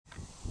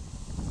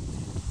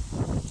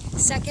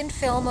Second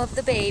film of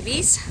the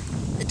babies,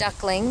 the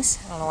ducklings.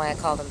 I don't know why I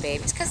call them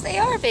babies, because they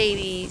are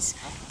babies.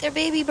 They're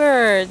baby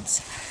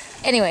birds.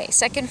 Anyway,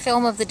 second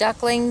film of the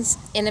ducklings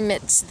in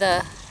amidst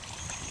the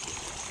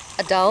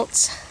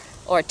adults,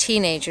 or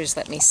teenagers,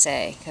 let me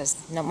say, because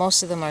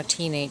most of them are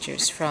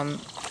teenagers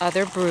from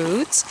other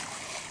broods,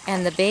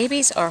 and the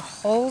babies are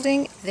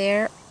holding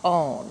their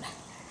own.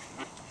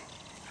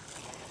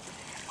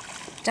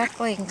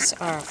 Ducklings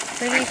are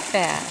pretty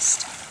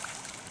fast,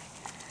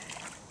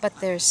 but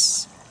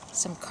there's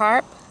some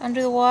carp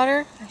under the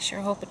water. I sure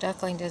hope a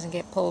duckling doesn't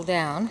get pulled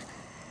down.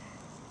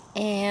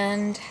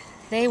 And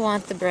they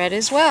want the bread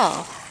as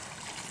well.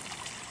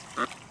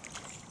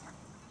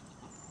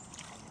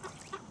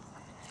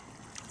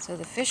 So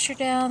the fish are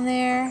down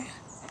there,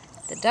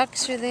 the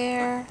ducks are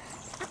there,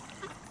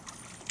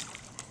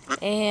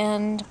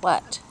 and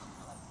what?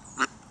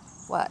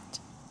 What?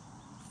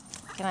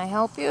 Can I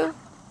help you?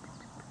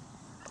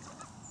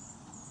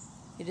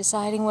 You're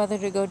deciding whether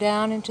to go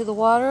down into the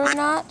water or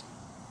not?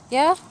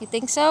 Yeah? You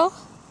think so?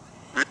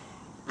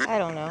 I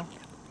don't know.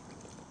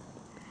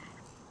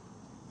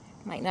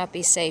 Might not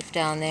be safe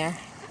down there.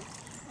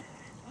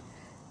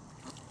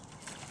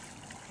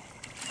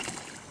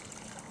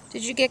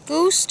 Did you get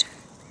goosed?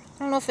 I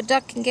don't know if a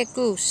duck can get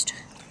goosed.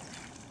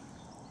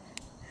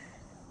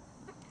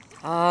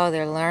 Oh,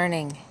 they're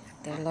learning.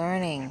 They're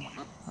learning.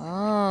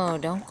 Oh,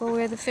 don't go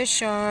where the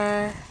fish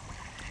are.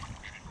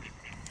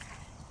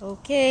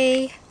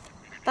 Okay.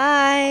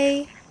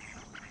 Bye.